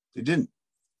 They didn't.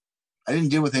 I didn't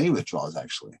deal with any withdrawals,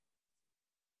 actually.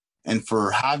 And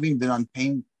for having been on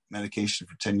pain medication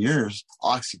for 10 years,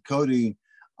 oxycodone,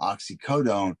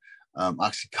 Oxycontin,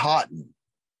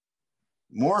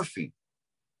 morphine,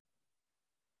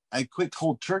 I quit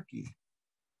cold turkey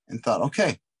and thought,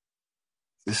 okay,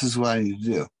 this is what I need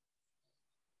to do.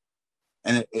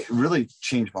 And it really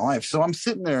changed my life. So I'm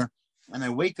sitting there and I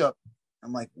wake up,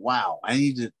 I'm like, wow, I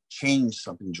need to change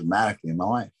something dramatically in my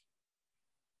life.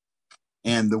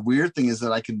 And the weird thing is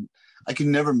that I can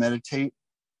never meditate,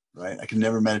 right? I can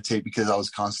never meditate because I was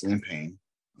constantly in pain.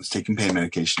 I was taking pain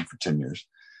medication for 10 years.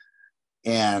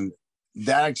 And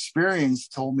that experience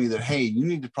told me that, hey, you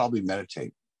need to probably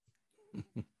meditate.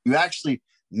 You actually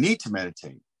need to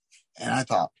meditate. And I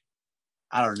thought,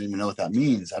 I don't even know what that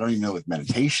means. I don't even know what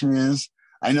meditation is.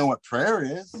 I know what prayer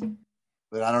is,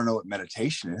 but I don't know what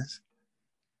meditation is.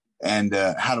 And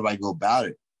how do I go about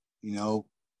it? You know,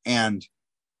 and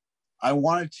I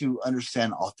wanted to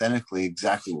understand authentically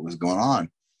exactly what was going on.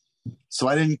 So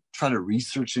I didn't try to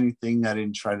research anything. I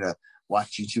didn't try to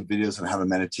watch YouTube videos on how to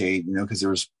meditate, you know, because there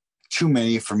was too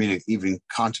many for me to even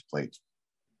contemplate.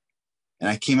 And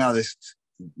I came out of this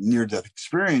near-death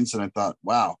experience and I thought,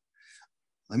 wow,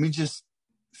 let me just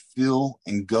feel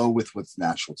and go with what's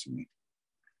natural to me.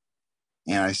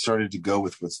 And I started to go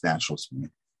with what's natural to me.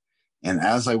 And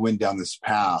as I went down this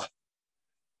path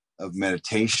of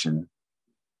meditation,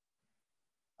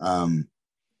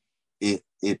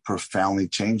 it profoundly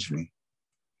changed me.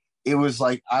 It was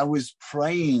like I was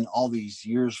praying all these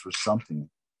years for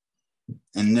something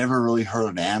and never really heard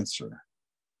an answer,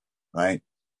 right?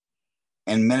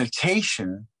 And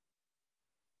meditation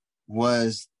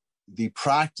was the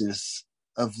practice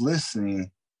of listening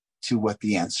to what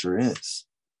the answer is,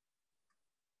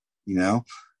 you know?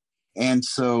 And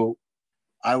so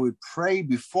I would pray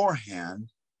beforehand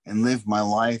and live my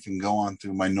life and go on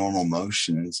through my normal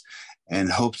motions and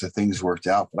hope that things worked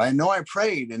out. But I know I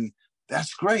prayed, and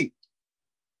that's great.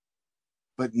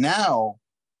 But now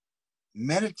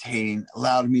meditating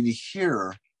allowed me to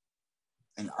hear,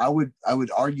 and I would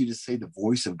argue to say, the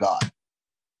voice of God.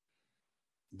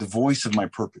 the voice of my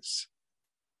purpose.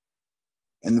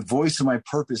 And the voice of my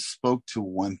purpose spoke to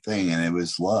one thing, and it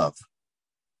was love.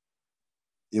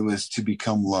 It was to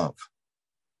become love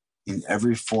in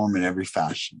every form and every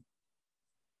fashion.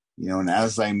 And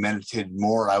as I meditated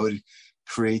more, I would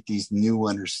create these new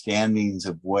understandings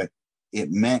of what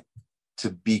it meant to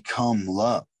become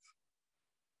love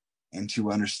and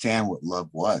to understand what love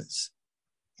was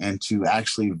and to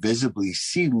actually visibly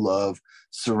see love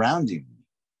surrounding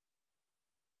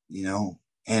me,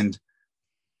 and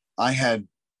I had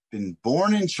been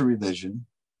born into religion.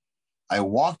 I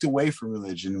walked away from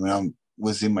religion when I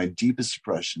was in my deepest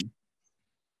depression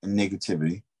and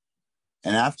negativity.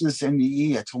 And after this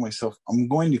NDE, I told myself, I'm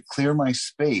going to clear my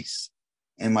space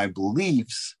and my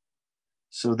beliefs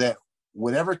so that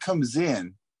whatever comes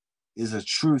in is a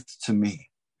truth to me.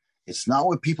 It's not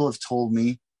what people have told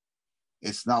me.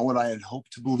 It's not what I had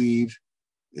hoped to believe.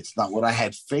 It's not what I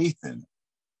had faith in.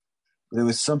 But it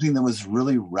was something that was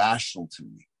really rational to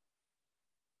me.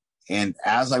 And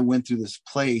as I went through this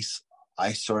place,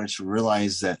 I started to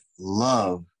realize that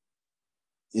love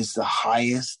is the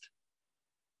highest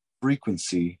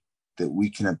frequency that we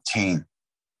can obtain.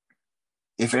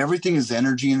 If everything is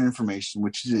energy and information,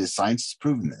 which it is, science has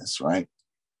proven this, right?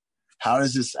 How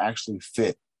does this actually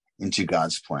fit into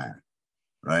God's plan,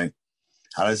 right?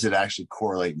 How does it actually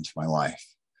correlate into my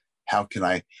life? How can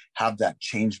I have that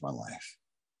change my life?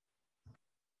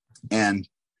 And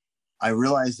I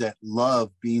realized that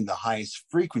love being the highest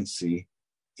frequency,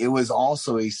 it was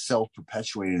also a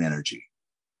self-perpetuating energy,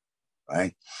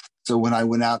 right? So when I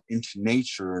went out into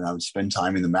nature and I would spend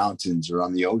time in the mountains or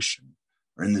on the ocean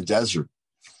or in the desert,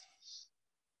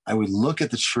 I would look at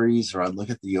the trees or I'd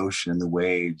look at the ocean and the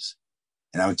waves,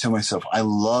 and I would tell myself, I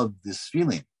love this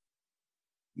feeling.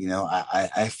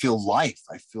 I feel life.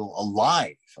 I feel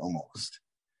alive almost.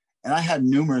 And I had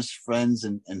numerous friends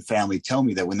and family tell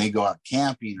me that when they go out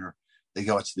camping or they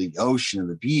go out to the ocean or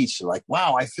the beach, they're like,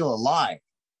 wow, I feel alive.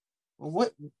 Well,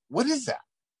 what is that?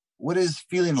 What is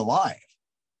feeling alive?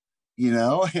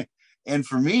 And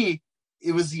for me,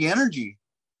 it was the energy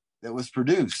that was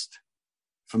produced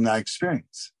from that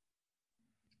experience.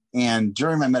 And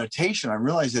during my meditation, I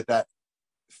realized that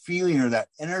feeling or that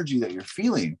energy that you're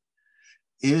feeling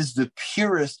is the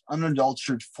purest,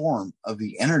 unadulterated form of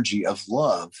the energy of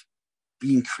love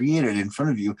being created in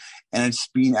front of you, and it's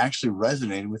being actually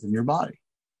resonated within your body.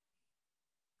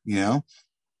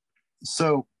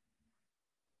 So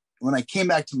when I came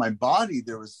back to my body,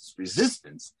 there was this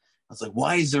resistance. I was like,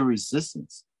 why is there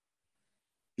resistance?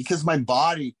 Because my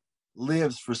body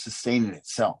lives for sustaining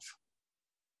itself.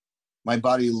 My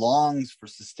body longs for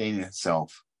sustaining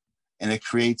itself, and it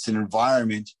creates an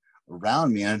environment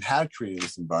around me, and it had created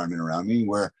this environment around me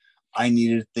where I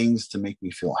needed things to make me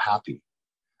feel happy.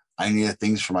 I needed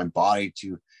things for my body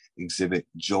to exhibit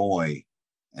joy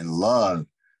and love,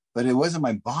 but it wasn't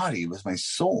my body, it was my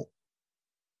soul.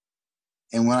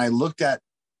 And when I looked at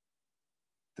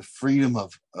the freedom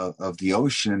of the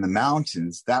ocean and the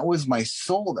mountains, that was my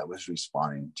soul that was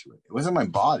responding to it. It wasn't my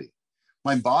body.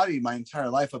 My body, my entire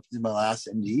life up to my last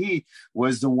NDE,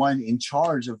 was the one in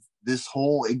charge of this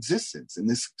whole existence and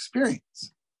this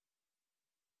experience.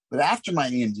 But after my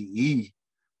NDE,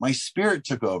 my spirit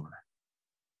took over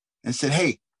and said,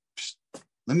 hey,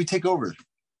 let me take over.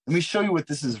 Let me show you what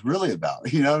this is really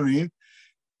about. You know what I mean?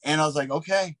 And I was like,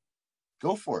 okay,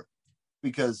 go for it.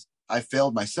 Because I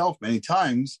failed myself many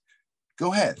times.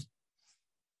 Go ahead.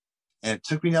 And it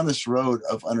took me down this road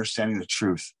of understanding the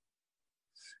truth.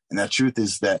 And that truth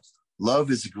is that love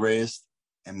is the greatest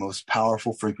and most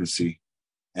powerful frequency.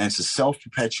 And it's a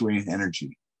self-perpetuating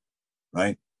energy,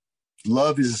 right?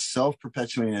 Love is a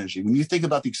self-perpetuating energy. When you think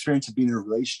about the experience of being in a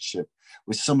relationship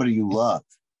with somebody you love,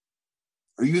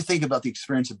 or you think about the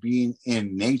experience of being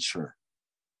in nature,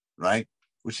 right?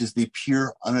 Which is the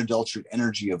pure, unadulterated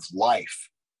energy of life,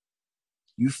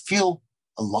 you feel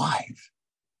alive.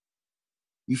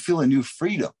 You feel a new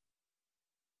freedom.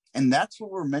 And that's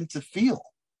what we're meant to feel.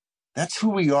 That's who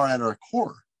we are at our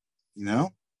core,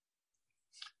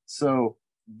 So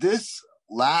this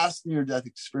last near-death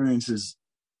experience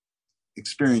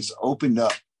opened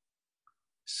up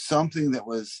something that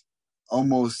was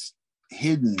almost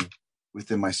hidden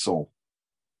within my soul.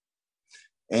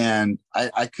 And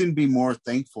I couldn't be more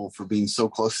thankful for being so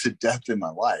close to death in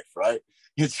my life, right?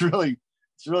 It's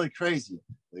really crazy.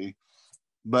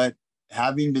 But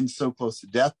having been so close to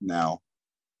death now,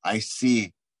 I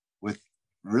see what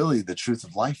really the truth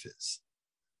of life is.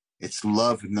 It's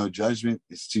love with no judgment.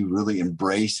 It's to really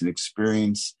embrace and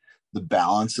experience the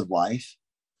balance of life.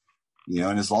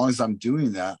 And as long as I'm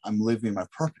doing that, I'm living my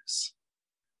purpose.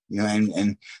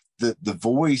 And the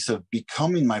voice of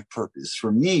becoming my purpose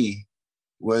for me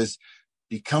was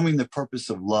becoming the purpose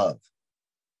of love,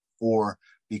 or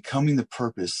becoming the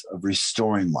purpose of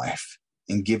restoring life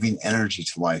and giving energy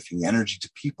to life and energy to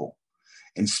people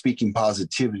and speaking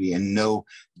positivity and no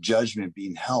judgment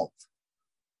being held.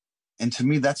 And to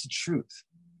me, that's the truth.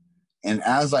 And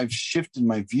as I've shifted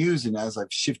my views and as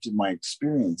I've shifted my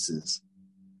experiences,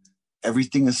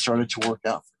 everything has started to work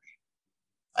out for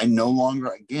me. I no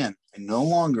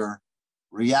longer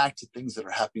react to things that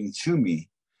are happening to me,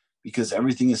 because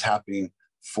everything is happening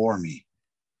for me.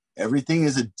 Everything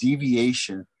is a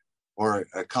deviation or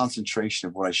a concentration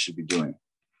of what I should be doing.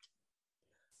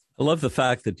 I love the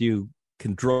fact that you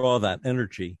can draw that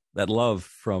energy, that love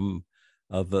from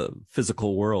the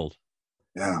physical world.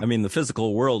 Yeah. I mean, the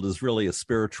physical world is really a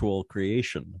spiritual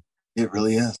creation. It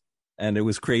really is. And it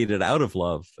was created out of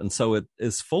love. And so it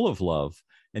is full of love.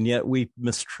 And yet we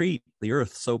mistreat the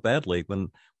earth so badly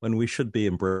when we should be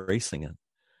embracing it.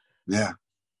 Yeah.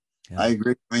 I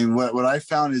agree. I mean, what I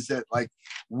found is that, like,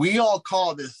 we all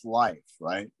call this life,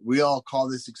 right? We all call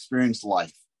this experience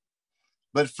life.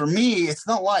 But for me, it's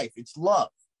not life, it's love.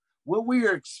 What we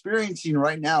are experiencing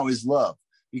right now is love,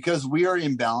 because we are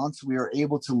in balance. We are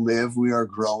able to live. We are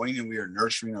growing and we are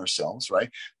nurturing ourselves, right?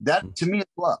 That to me is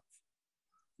love.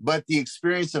 But the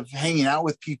experience of hanging out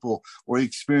with people or the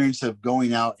experience of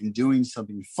going out and doing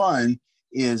something fun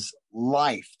is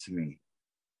life to me,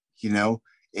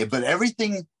 But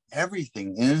everything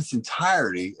in its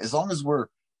entirety, as long as we're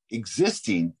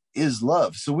existing, is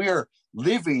love. So we are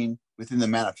living within the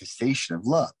manifestation of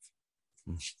love.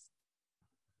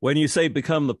 When you say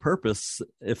become the purpose,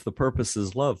 if the purpose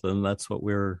is love, then that's what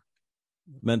we're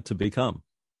meant to become.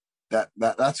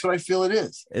 That's what I feel it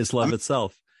is. It's love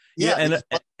itself. Yeah. And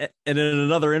in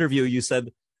another interview, you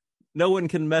said, no one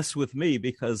can mess with me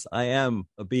because I am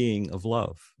a being of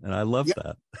love. And I love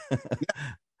that.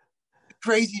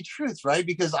 Crazy truth, right?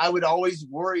 Because I would always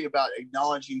worry about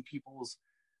acknowledging people's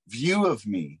view of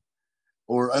me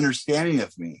or understanding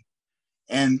of me.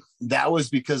 And that was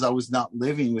because I was not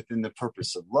living within the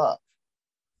purpose of love.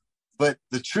 But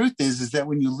the truth is that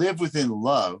when you live within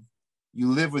love,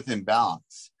 you live within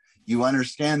balance. You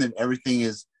understand that everything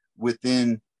is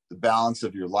within the balance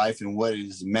of your life and what it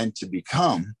is meant to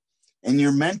become. And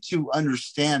you're meant to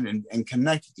understand and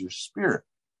connect with your spirit,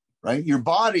 right? Your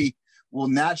body will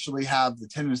naturally have the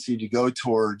tendency to go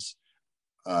towards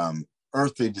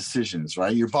earthly decisions,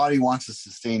 right? Your body wants to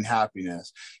sustain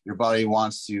happiness. Your body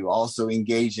wants to also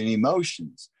engage in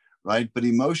emotions, right? But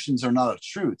emotions are not a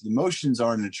truth. Emotions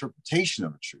are an interpretation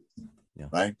of a truth,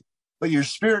 right? But your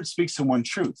spirit speaks to one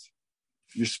truth.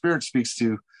 Your spirit speaks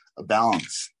to a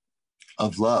balance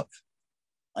of love.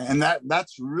 And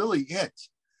that's really it.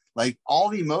 Like, all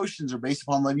the emotions are based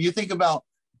upon love. You think about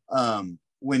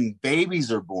when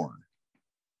babies are born,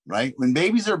 right? When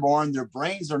babies are born, their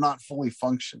brains are not fully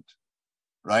functioned,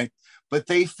 right? But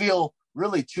they feel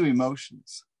really two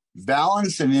emotions,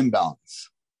 balance and imbalance.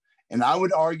 And I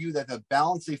would argue that the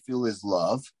balance they feel is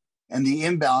love, and the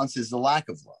imbalance is the lack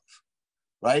of love,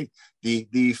 right?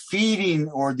 The feeding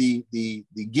or the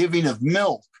giving of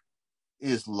milk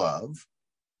is love,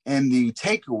 and the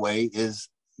takeaway is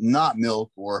not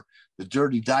milk or the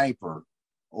dirty diaper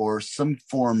or some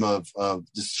form of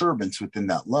disturbance within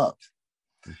that love.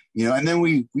 And then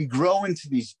we grow into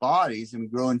these bodies, and we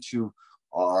grow into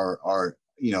our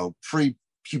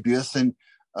pre-pubescent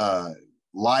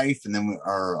life, and then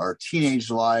our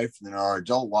teenage life, and then our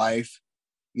adult life,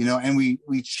 and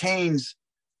we change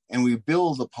and we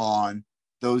build upon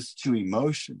those two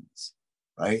emotions,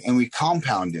 right? And we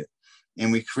compound it,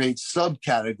 and we create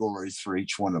subcategories for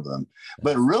each one of them.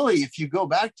 But really, if you go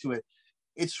back to it,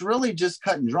 it's really just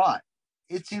cut and dry.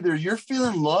 It's either you're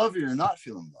feeling love or you're not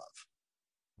feeling love,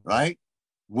 right?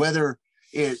 Whether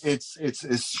it's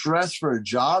stress for a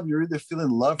job, you're either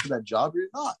feeling love for that job or you're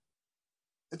not.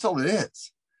 That's all it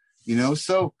is,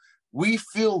 So we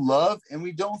feel love and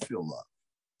we don't feel love.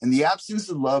 And the absence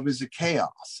of love is a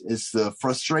chaos. It's the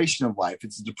frustration of life.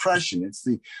 It's the depression. It's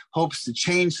the hopes to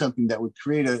change something that would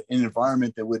create an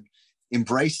environment that would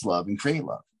embrace love and create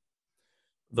love.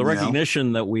 The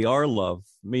recognition that we are love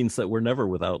means that we're never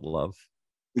without love.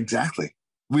 Exactly.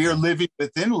 We are living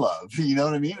within love. You know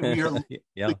what I mean? We are living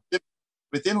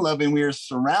within love, and we are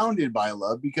surrounded by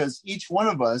love, because each one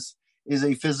of us is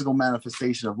a physical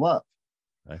manifestation of love.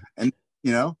 Right. And,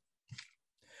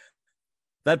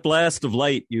 that blast of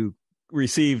light you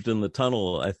received in the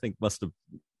tunnel, I think, must have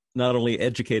not only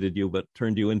educated you, but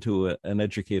turned you into an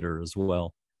educator as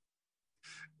well.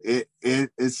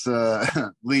 It's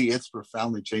Lee, it's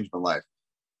profoundly changed my life.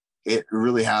 It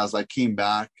really has. I came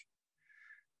back,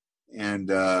 and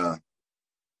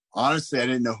honestly, I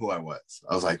didn't know who I was.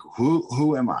 I was like,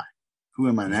 who am I? Who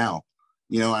am I now?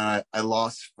 You know, and I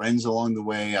lost friends along the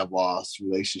way. I've lost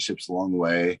relationships along the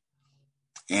way.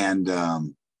 And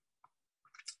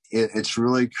it's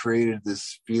really created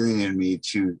this feeling in me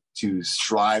to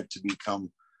strive to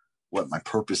become what my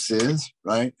purpose is,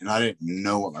 right? And I didn't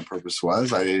know what my purpose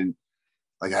was. I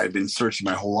had been searching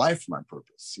my whole life for my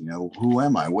purpose. You know, who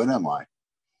am I? What am I?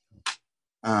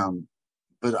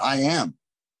 But I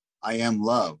am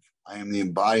love. I am the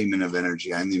embodiment of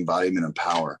energy. I am the embodiment of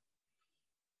power,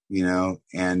 you know,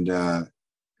 and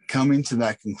coming to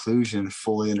that conclusion,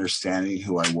 fully understanding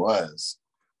who I was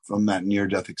from that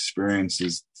near-death experience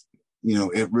is, you know,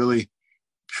 it really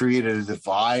created a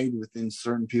divide within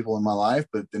certain people in my life,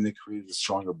 but then it created a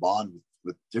stronger bond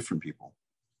with different people.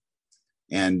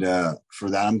 And for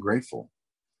that, I'm grateful,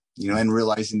 you know, and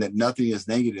realizing that nothing is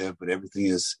negative, but everything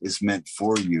is meant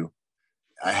for you.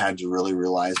 I had to really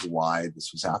realize why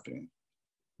this was happening.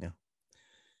 Yeah.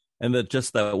 And that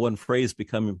just that one phrase,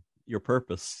 become your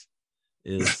purpose,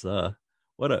 is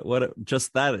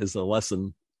just that is a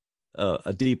lesson,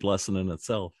 a deep lesson in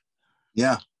itself.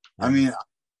 Yeah. I mean,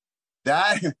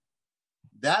 that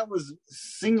was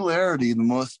singularity, the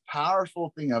most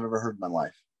powerful thing I've ever heard in my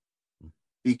life.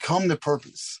 Become the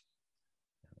purpose.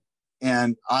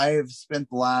 And I've spent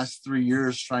the last 3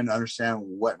 years trying to understand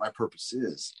what my purpose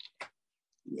is,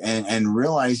 and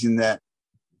realizing that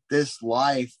this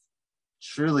life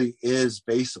truly is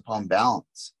based upon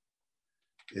balance.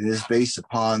 It is based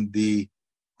upon the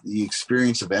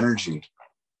experience of energy,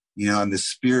 you know, and the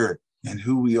spirit and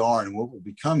who we are and what we're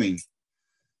becoming.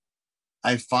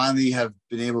 I finally have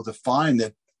been able to find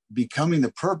that becoming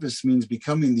the purpose means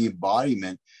becoming the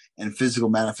embodiment and physical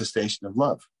manifestation of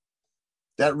love.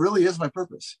 That really is my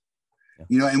purpose. Yeah.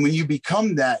 You know, and when you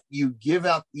become that, you give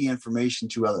out the information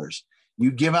to others.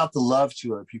 You give out the love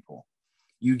to other people.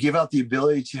 You give out the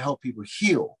ability to help people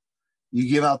heal. You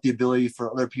give out the ability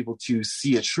for other people to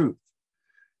see a truth.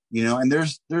 You know, and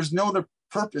there's no other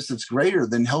purpose that's greater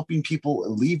than helping people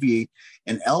alleviate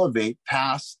and elevate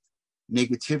past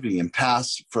negativity and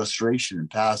past frustration and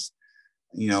past,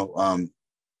 a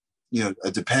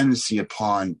dependency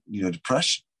upon,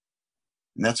 depression.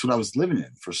 And that's what I was living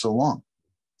in for so long.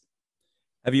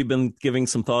 Have you been giving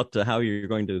some thought to how you're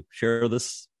going to share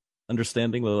this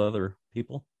understanding with other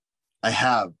people? I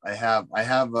have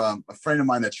a friend of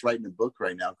mine that's writing a book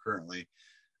right now currently.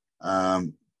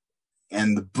 And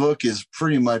the book is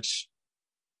pretty much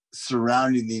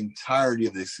surrounding the entirety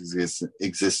of this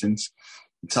existence.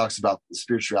 It talks about the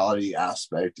spirituality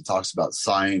aspect. It talks about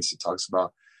science. It talks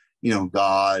about,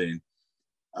 God.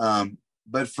 And,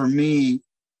 but for me,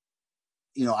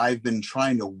 I've been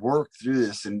trying to work through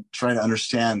this and trying to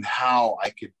understand how I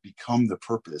could become the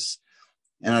purpose.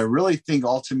 And I really think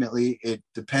ultimately it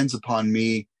depends upon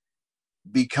me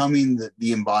becoming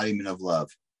the embodiment of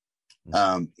love.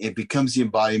 It becomes the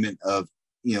embodiment of,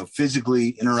 physically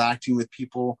interacting with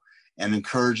people and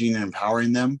encouraging and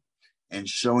empowering them and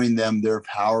showing them their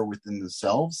power within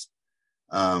themselves.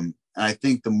 And I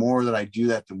think the more that I do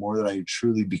that, the more that I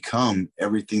truly become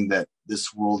everything that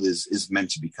this world is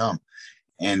meant to become.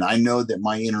 And I know that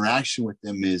my interaction with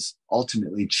them is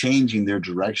ultimately changing their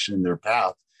direction and their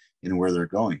path and where they're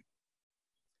going.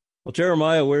 Well,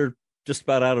 Jeremiah, we're just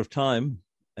about out of time.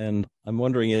 And I'm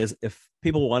wondering if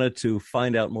people wanted to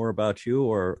find out more about you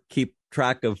or keep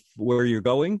track of where you're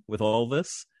going with all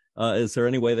this, is there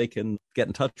any way they can get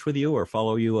in touch with you or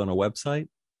follow you on a website?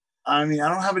 I mean, I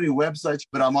don't have any websites,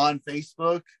 but I'm on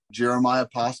Facebook, Jeremiah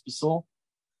Pospisil.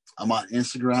 I'm on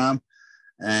Instagram,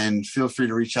 and feel free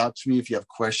to reach out to me if you have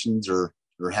questions or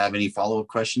have any follow-up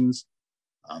questions.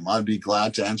 I'd be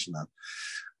glad to answer them.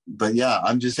 But yeah,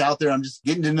 I'm just out there. I'm just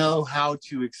getting to know how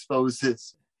to expose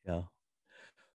this. Yeah.